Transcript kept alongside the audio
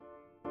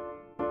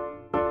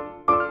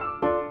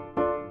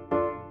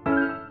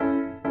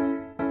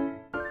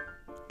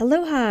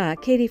Aloha,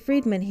 Katie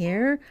Friedman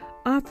here,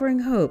 offering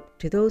hope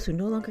to those who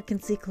no longer can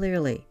see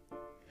clearly.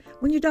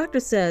 When your doctor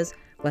says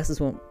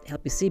glasses won't help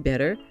you see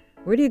better,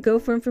 where do you go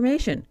for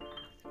information?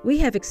 We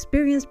have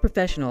experienced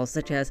professionals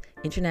such as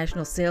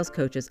international sales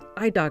coaches,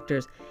 eye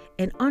doctors,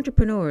 and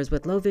entrepreneurs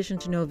with low vision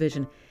to no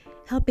vision,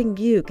 helping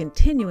you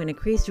continue and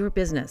increase your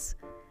business.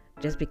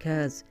 Just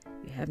because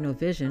you have no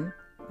vision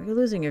or you're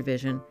losing your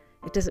vision,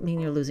 it doesn't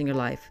mean you're losing your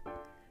life.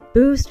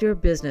 Boost your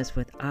business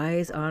with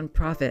Eyes on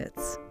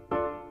Profits.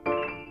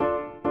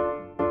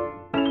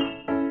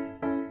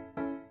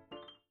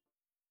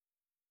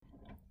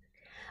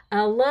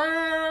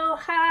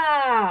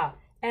 Aloha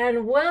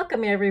and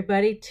welcome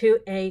everybody to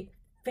a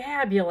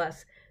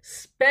fabulous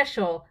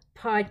special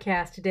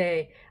podcast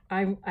today.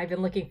 I've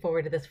been looking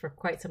forward to this for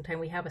quite some time.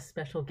 We have a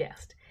special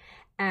guest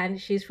and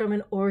she's from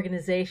an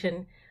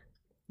organization.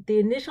 The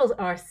initials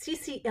are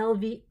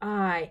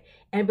CCLVI.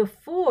 And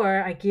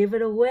before I give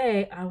it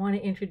away, I want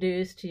to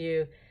introduce to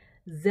you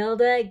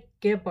Zelda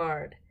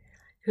Gebhard,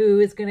 who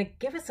is going to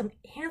give us some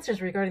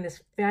answers regarding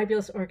this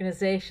fabulous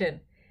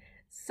organization.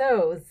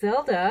 So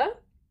Zelda,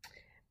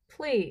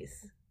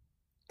 please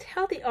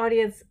tell the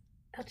audience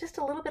just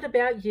a little bit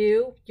about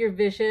you, your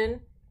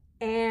vision,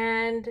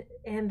 and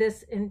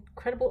this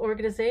incredible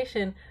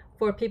organization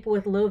for people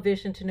with low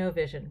vision to no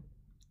vision.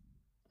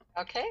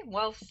 Okay,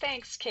 well,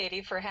 thanks,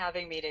 Katie, for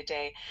having me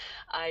today.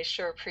 I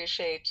sure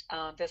appreciate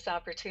this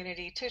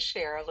opportunity to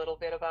share a little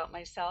bit about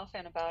myself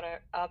and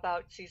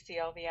about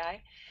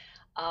CCLVI.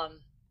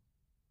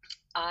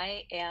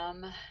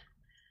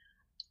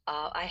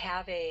 I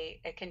have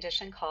a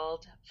condition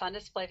called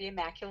fundus flavia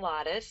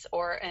maculatus,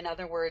 or in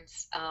other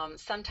words,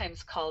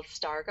 sometimes called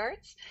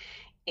Stargardt's.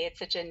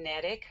 It's a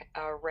genetic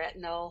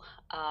retinal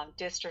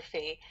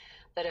dystrophy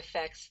that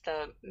affects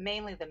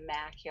mainly the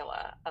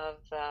macula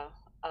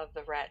of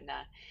the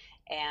retina,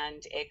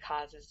 and it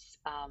causes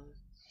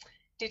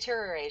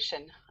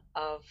deterioration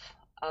of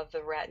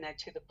the retina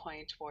to the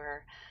point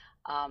where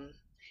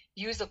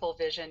usable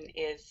vision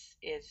is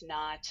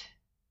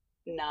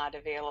not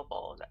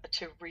available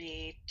to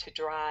read, to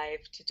drive,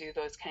 to do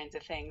those kinds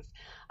of things.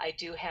 I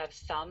do have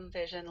some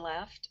vision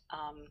left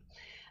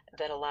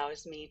that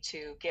allows me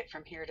to get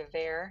from here to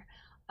there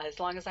as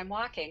long as I'm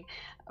walking.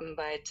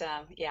 But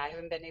yeah, I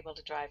haven't been able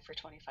to drive for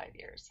 25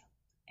 years.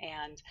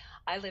 And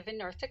I live in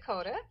North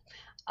Dakota,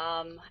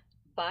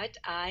 but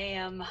I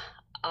am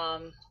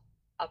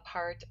a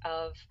part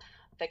of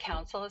the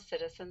Council of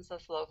Citizens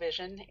of Low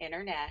Vision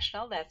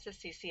International. That's the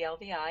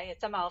CCLVI.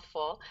 It's a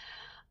mouthful.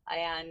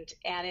 And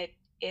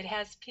it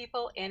has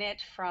people in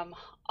it from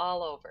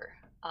all over,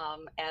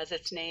 as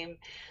its name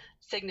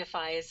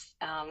signifies.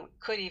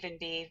 Could even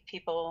be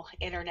people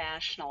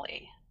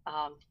internationally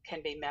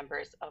can be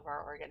members of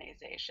our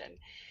organization,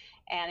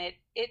 and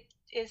it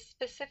is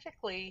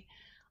specifically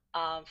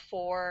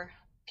for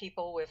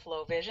people with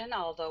low vision.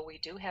 Although we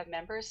do have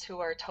members who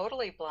are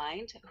totally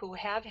blind, who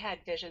have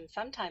had vision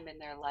sometime in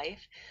their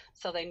life,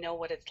 so they know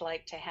what it's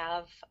like to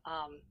have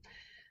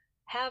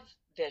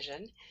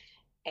vision.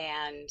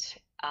 And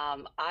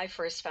I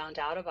first found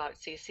out about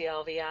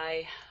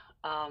CCLVI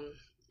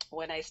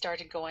when I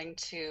started going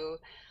to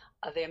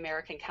the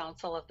American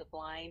Council of the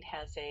Blind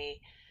has a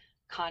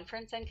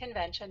conference and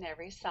convention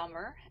every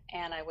summer,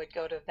 and I would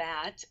go to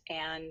that.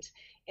 And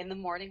in the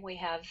morning we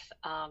have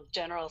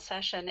general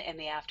session. In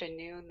the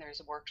afternoon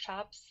there's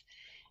workshops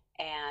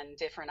and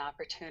different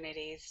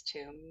opportunities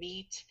to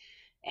meet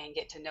and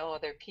get to know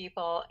other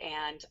people.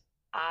 And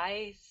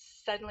I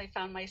suddenly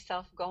found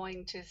myself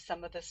going to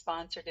some of the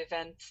sponsored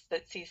events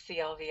that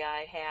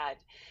CCLVI had.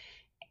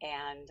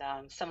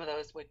 And some of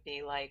those would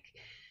be like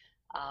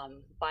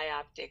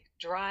bioptic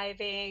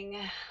driving.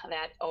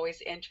 That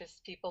always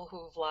interests people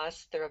who've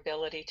lost their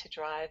ability to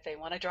drive. They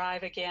want to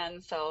drive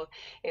again. So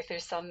if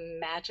there's some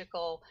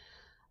magical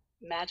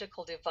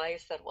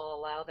device that will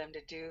allow them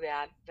to do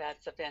that,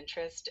 that's of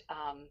interest.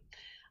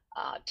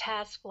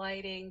 Task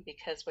lighting,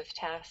 because with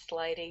task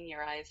lighting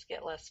your eyes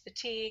get less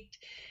fatigued,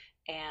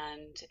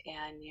 and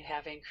you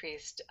have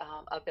increased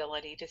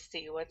ability to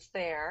see what's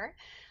there.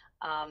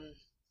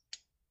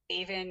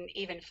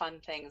 Even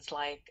fun things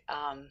like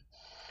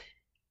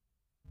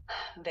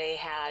they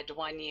had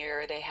one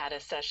year they had a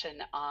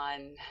session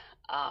on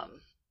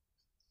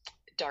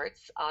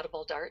darts,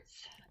 audible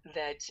darts,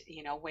 that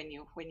when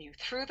you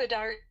threw the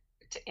dart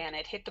and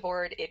it hit the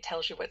board, it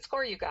tells you what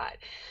score you got.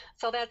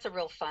 So that's a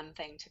real fun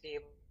thing to be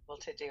able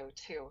to do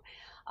too.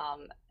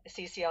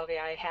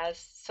 CCLVI has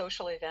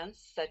social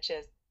events such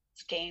as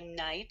game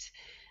night,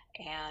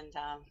 and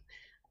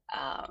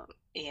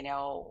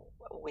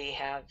we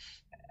have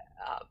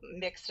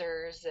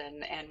mixers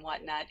and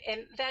whatnot,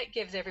 and that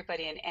gives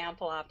everybody an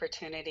ample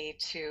opportunity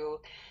to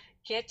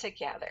get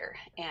together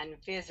and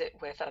visit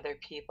with other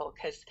people,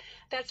 because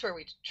that's where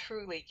we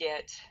truly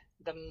get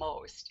the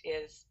most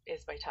is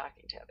by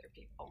talking to other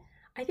people.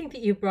 I think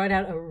that you brought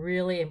out a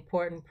really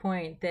important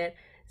point that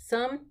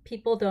some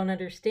people don't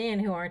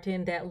understand who aren't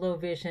in that low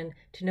vision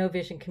to no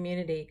vision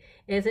community.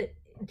 Is it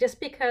just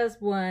because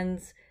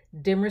one's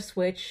dimmer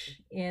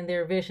switch and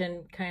their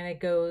vision kind of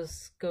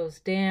goes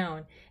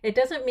down. It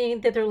doesn't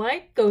mean that their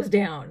light goes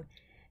down.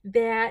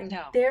 That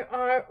No. there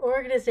are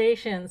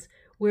organizations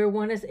where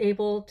one is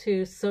able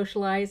to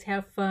socialize,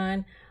 have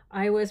fun.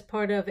 I was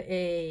part of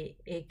a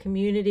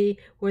community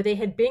where they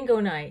had bingo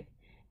night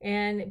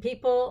and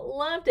people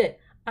loved it.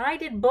 I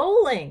did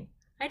bowling.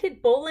 I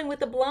did bowling with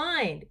the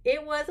blind.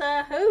 It was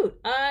a hoot.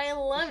 I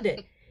loved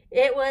it.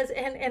 It was,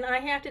 and I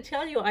have to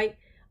tell you, I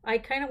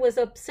kind of was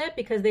upset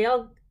because they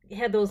all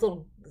had those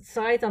little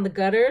sides on the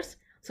gutters,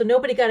 so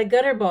nobody got a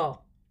gutter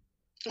ball.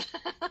 And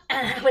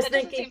I was That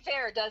doesn't seem thinking,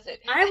 fair, does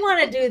it? I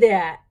want to do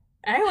that.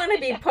 I want to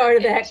be part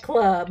of that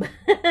club.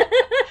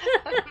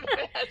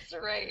 That's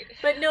right.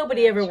 But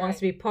nobody ever That's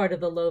wants right. to be part of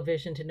the low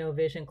vision to no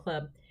vision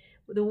club.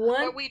 The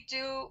one, But we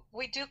do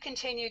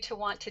continue to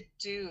want to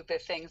do the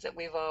things that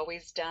we've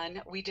always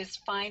done. We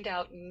just find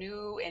out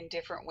new and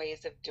different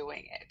ways of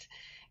doing it.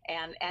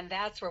 And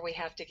that's where we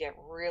have to get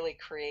really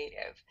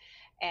creative.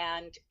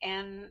 And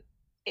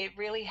it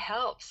really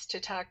helps to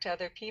talk to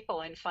other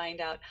people and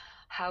find out,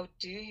 how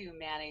do you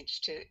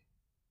manage to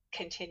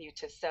continue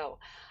to sew?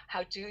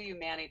 How do you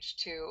manage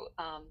to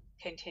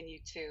continue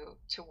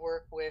to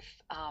work with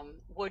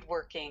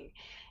woodworking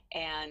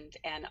and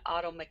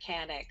auto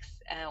mechanics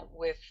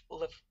with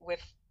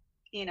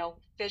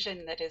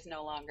vision that is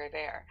no longer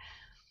there?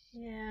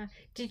 yeah.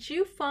 Did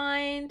you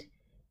find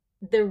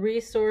the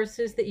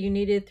resources that you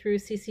needed through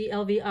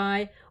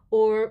CCLVI?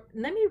 Or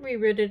let me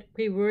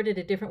reword it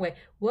a different way.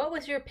 What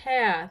was your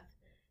path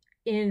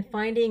in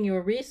finding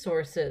your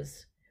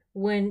resources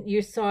when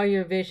you saw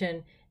your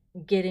vision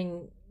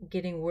getting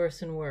getting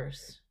worse and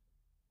worse?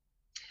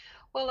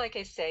 Well, like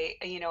I say,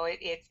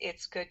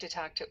 it's good to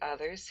talk to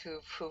others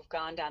who've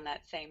gone down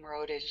that same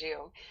road as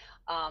you.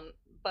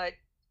 But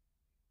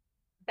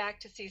back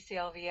to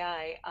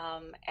CCLVI,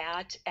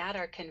 at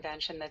our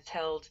convention that's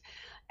held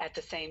at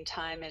the same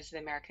time as the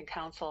American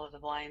Council of the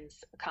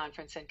Blind's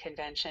conference and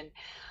convention,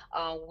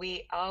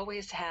 we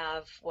always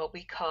have what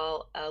we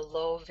call a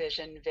low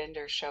vision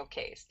vendor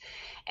showcase.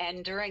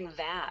 And during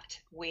that,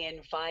 we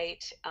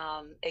invite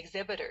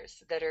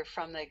exhibitors that are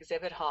from the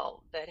exhibit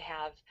hall that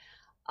have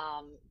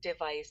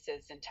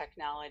devices and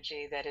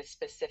technology that is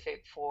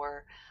specific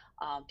for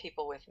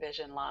people with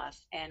vision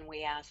loss. And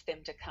we ask them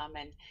to come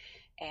and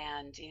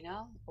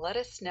let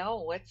us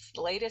know what's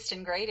latest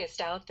and greatest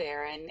out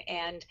there.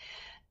 And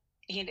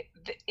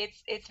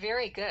it's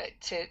very good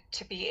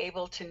to be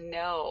able to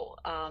know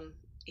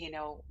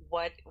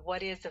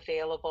what is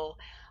available,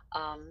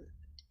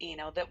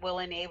 that will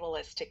enable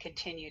us to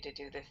continue to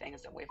do the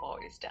things that we've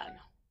always done.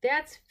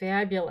 That's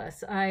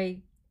fabulous.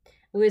 I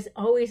was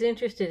always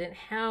interested in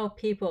how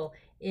people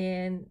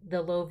in the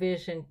low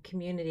vision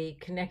community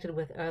connected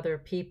with other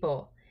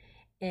people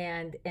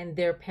and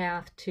their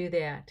path to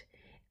that.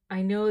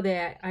 I know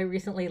that I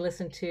recently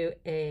listened to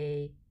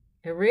a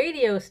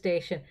radio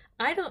station.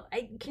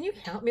 Can you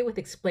help me with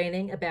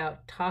explaining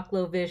about Talk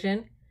Low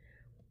Vision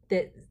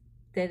that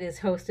that is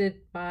hosted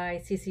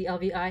by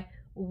CCLVI?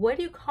 What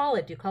do you call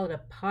it? Do you call it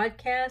a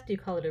podcast? Do you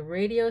call it a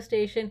radio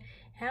station?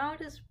 How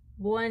does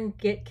one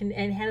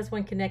and how does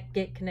one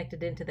get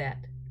connected into that?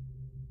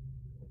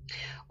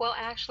 Well,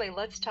 actually,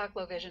 Let's Talk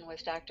Low Vision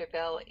with Dr.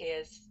 Bill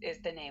is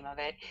the name of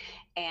it,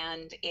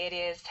 and it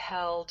is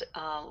held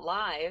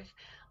live,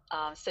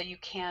 so you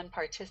can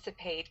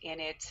participate in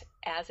it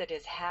as it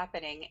is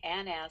happening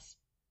and ask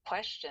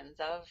questions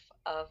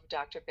of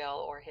Dr.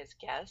 Bill or his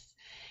guests.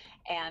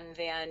 And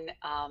then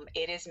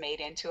it is made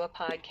into a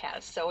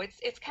podcast, so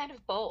it's kind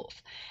of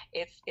both.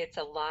 It's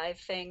a live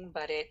thing,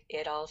 but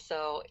it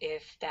also,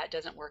 if that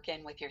doesn't work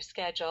in with your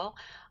schedule,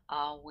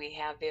 we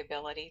have the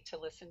ability to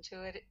listen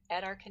to it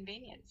at our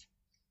convenience.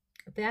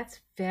 That's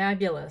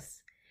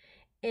fabulous.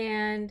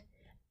 And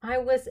I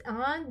was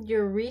on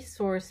your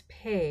resource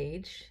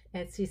page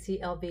at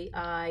cclvi.org,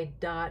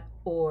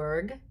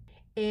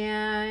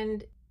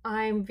 and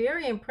I'm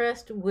very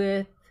impressed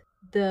with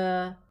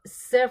the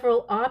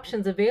several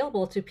options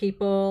available to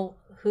people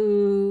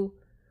who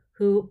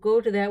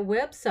go to that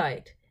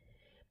website.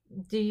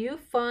 Do you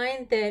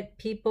find that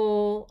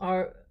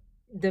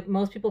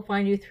most people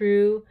find you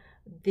through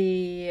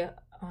the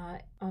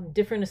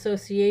different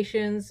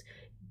associations?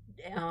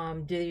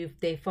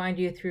 They find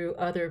you through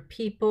other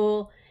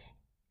people?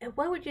 And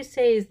what would you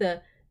say is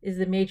the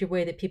major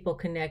way that people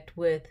connect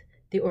with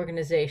the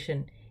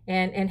organization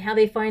and how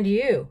they find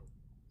you?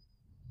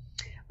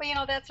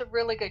 Well, that's a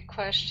really good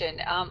question.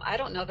 I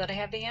don't know that I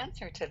have the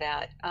answer to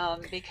that,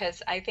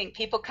 because I think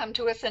people come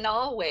to us in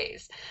all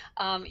ways.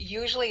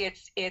 Usually,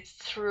 it's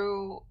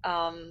through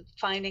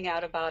finding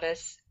out about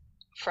us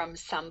from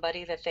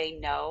somebody that they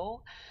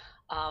know.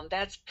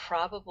 That's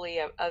probably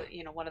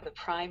one of the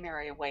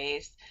primary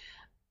ways.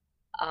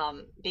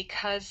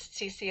 Because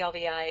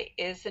CCLVI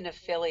is an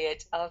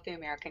affiliate of the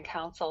American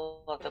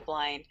Council of the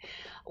Blind,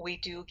 we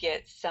do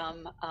get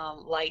some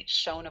light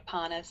shown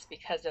upon us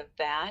because of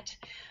that.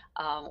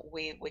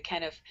 We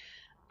kind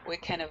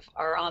of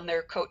are on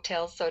their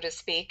coattails, so to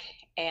speak,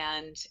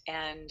 and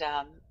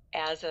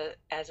as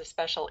a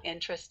special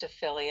interest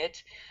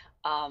affiliate,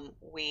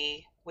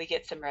 we we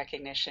get some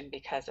recognition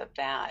because of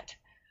that.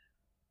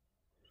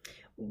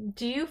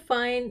 Do you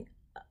find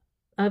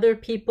other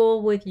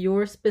people with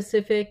your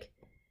specific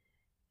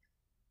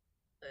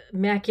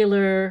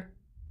macular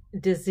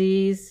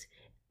disease,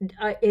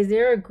 is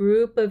there a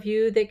group of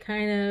you that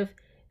kind of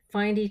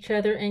find each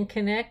other and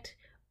connect,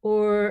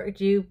 or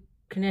do you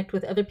connect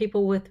with other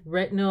people with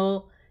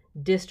retinal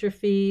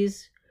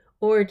dystrophies,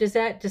 or does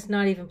that just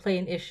not even play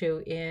an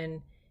issue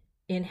in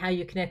how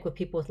you connect with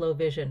people with low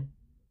vision?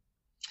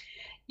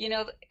 You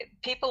know,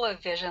 people of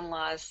vision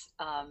loss,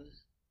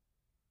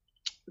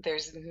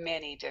 there's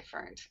many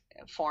different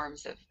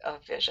forms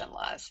of vision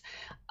loss.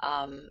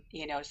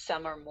 You know,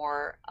 some are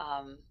more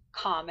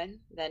common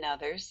than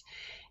others,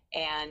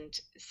 and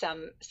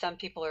some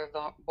people are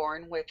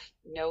born with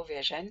no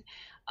vision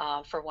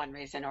for one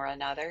reason or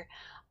another.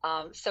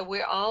 So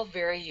we're all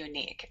very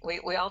unique.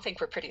 We all think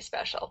we're pretty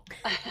special.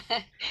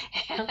 Of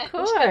and,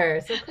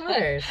 course, of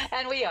course.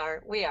 and we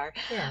are.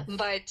 Yes.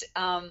 But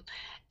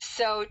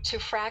so to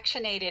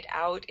fractionate it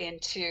out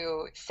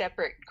into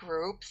separate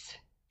groups,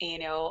 you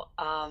know,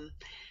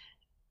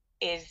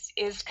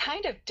 is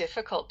kind of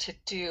difficult to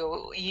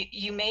do.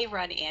 You may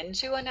run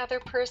into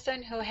another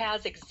person who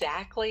has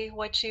exactly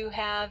what you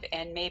have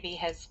and maybe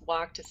has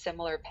walked a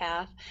similar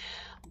path,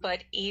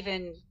 but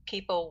even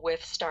people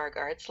with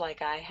Stargardt's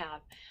like I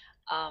have,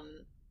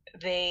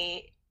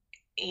 they,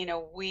 you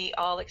know, we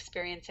all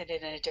experience it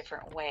in a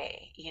different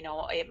way. You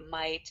know, it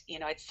might, you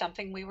know, it's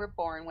something we were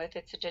born with,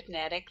 it's a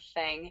genetic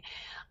thing,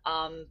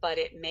 but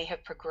it may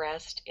have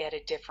progressed at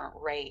a different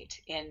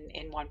rate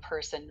in one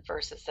person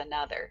versus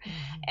another.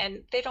 Mm-hmm.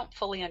 And they don't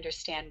fully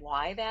understand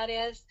why that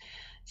is.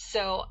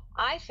 So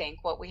I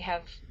think what we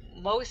have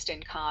most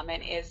in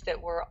common is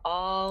that we're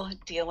all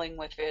dealing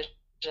with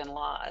vision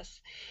loss,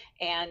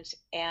 and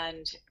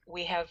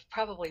we have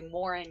probably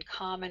more in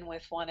common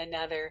with one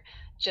another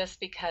just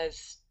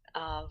because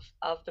of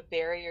the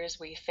barriers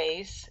we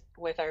face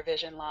with our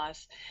vision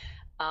loss,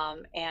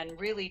 and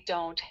really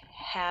don't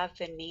have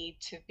the need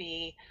to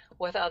be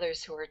with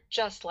others who are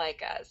just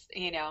like us,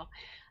 you know.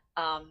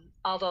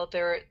 Although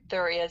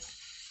there is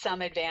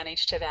some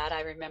advantage to that.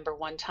 I remember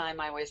one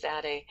time I was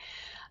at an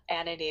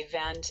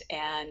event,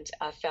 and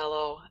a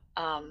fellow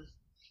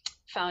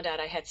found out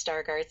I had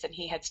Stargardt's and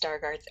he had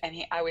Stargardt's, and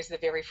I was the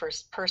very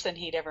first person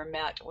he'd ever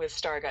met with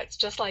Stargardt's,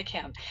 just like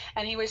him,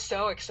 and he was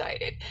so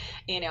excited,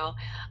 you know.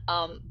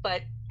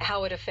 But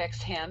how it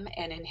affects him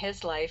and in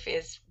his life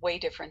is way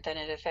different than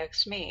it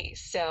affects me.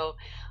 So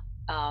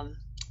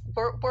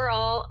we're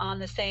all on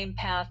the same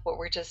path, but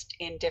we're just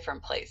in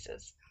different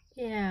places.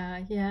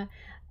 Yeah, yeah.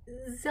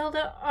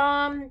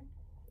 Zelda,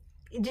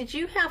 did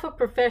you have a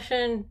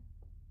profession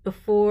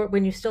before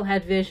when you still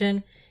had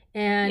vision?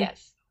 And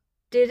Yes.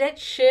 did it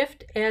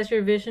shift as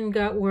your vision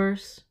got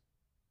worse?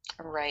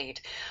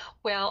 Right.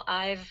 Well,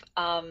 I've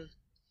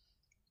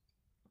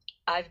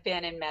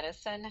been in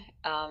medicine,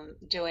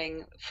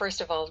 doing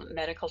first of all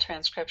medical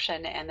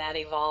transcription, and that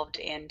evolved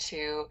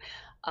into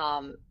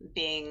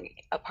being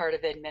a part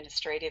of the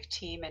administrative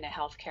team in a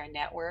healthcare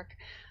network,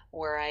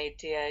 where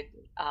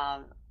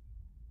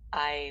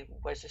I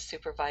was a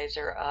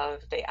supervisor of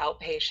the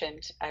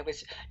outpatient. I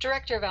was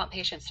director of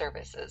outpatient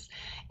services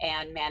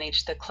and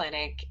managed the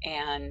clinic,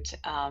 and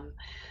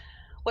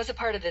was a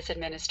part of this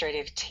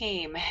administrative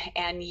team.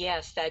 And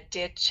yes, that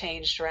did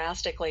change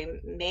drastically.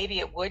 Maybe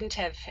it wouldn't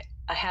have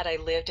had I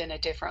lived in a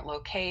different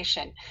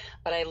location,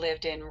 but I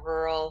lived in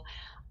rural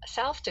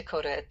South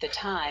Dakota at the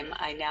time.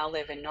 I now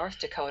live in North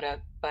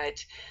Dakota,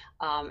 but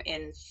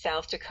in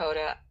South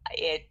Dakota,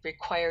 it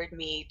required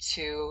me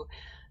to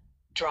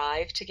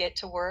drive to get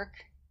to work.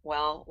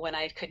 Well, when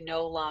I could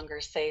no longer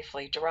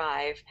safely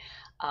drive,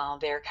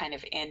 there kind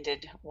of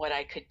ended what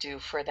I could do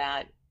for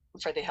the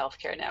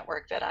healthcare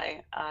network that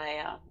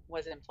I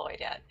was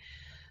employed at.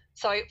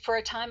 So for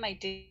a time, I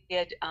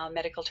did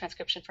medical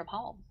transcription from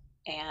home,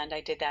 and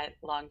I did that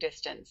long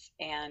distance,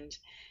 and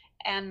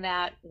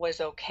that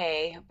was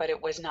okay, but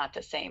it was not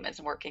the same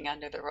as working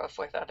under the roof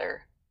with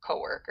other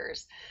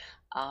coworkers.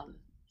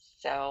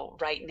 So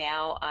right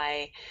now,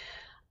 I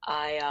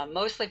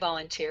mostly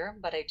volunteer,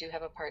 but I do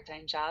have a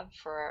part-time job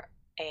for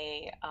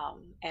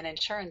an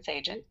insurance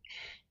agent,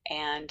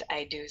 and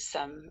I do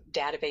some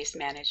database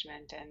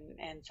management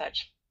and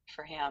such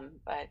for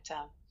him. But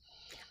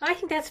I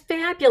think that's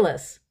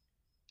fabulous.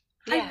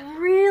 yeah, I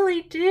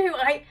really do.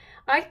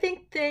 I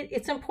think that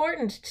it's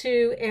important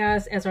to,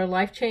 as our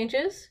life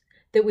changes,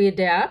 that we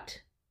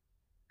adapt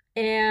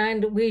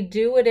and we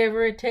do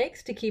whatever it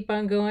takes to keep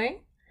on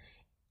going,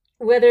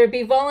 whether it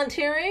be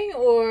volunteering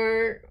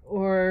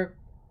or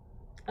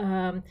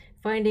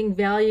finding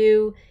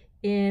value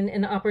in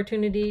an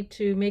opportunity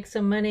to make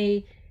some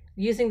money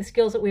using the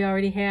skills that we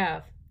already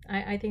have.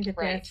 I think that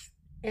right. that's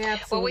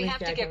absolutely Well, we have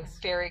fabulous.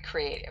 to get very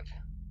creative.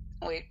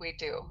 We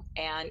do,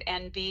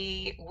 and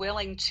be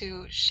willing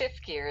to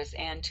shift gears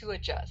and to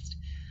adjust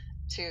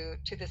to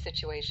the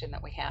situation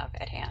that we have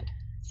at hand.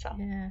 So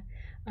Yeah,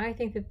 I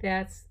think that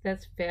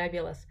that's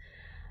fabulous.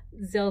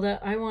 Zelda,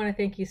 I want to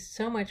thank you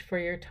so much for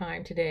your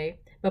time today.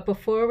 But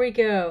before we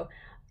go,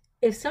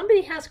 if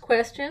somebody has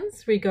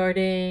questions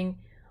regarding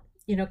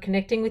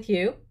connecting with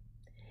you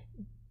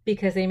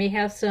because they may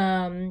have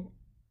some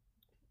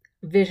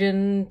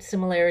vision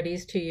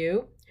similarities to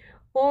you,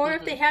 or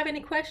if they have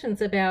any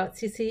questions about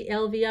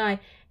CCLVI,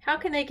 how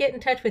can they get in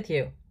touch with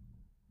you?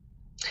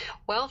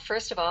 Well,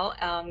 first of all,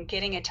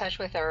 getting in touch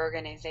with our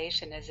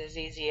organization is as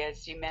easy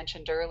as you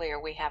mentioned earlier.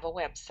 We have a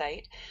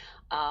website.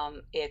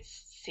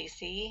 It's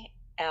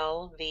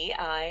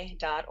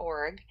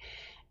cclvi.org,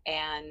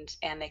 and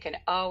they can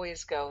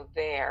always go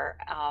there.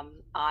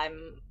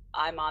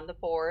 I'm on the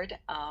board.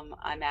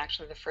 I'm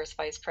actually the first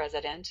vice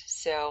president,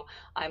 so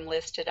I'm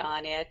listed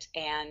on it,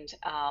 and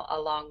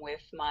along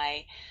with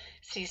my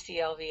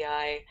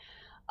CCLVI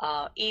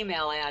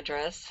email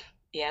address.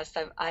 Yes,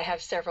 I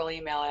have several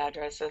email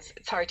addresses.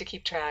 It's hard to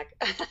keep track.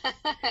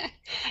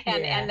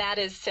 And that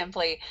is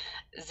simply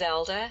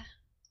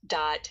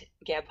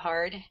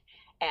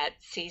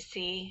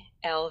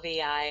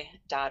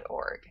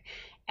zelda.gebhard@cclvi.org.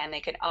 And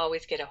they can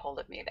always get a hold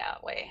of me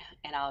that way,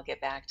 and I'll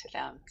get back to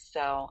them.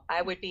 So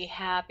I would be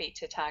happy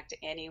to talk to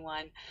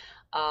anyone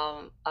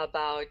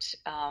about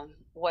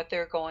what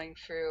they're going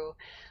through,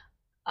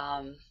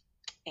 and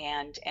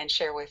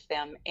share with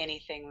them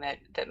anything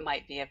that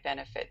might be of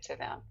benefit to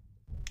them.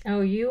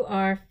 Oh, you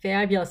are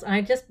fabulous. I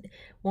just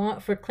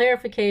want, for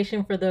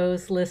clarification for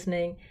those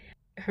listening,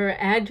 her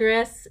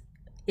address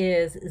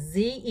is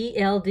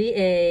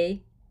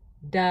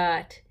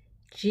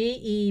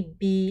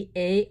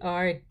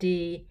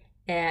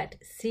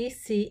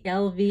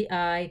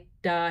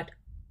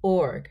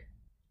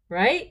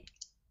right?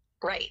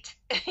 Right.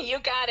 You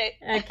got it.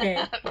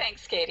 Okay.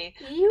 Thanks, Katie.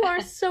 You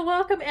are so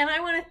welcome. And I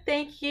want to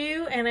thank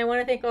you, and I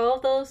want to thank all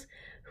of those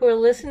who are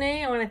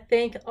listening. I want to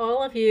thank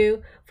all of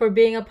you for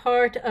being a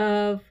part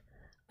of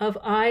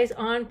Eyes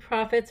on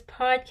Profits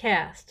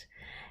podcast.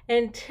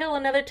 Until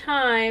another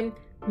time,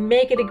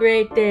 make it a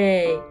great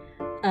day.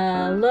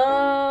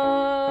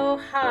 Aloha.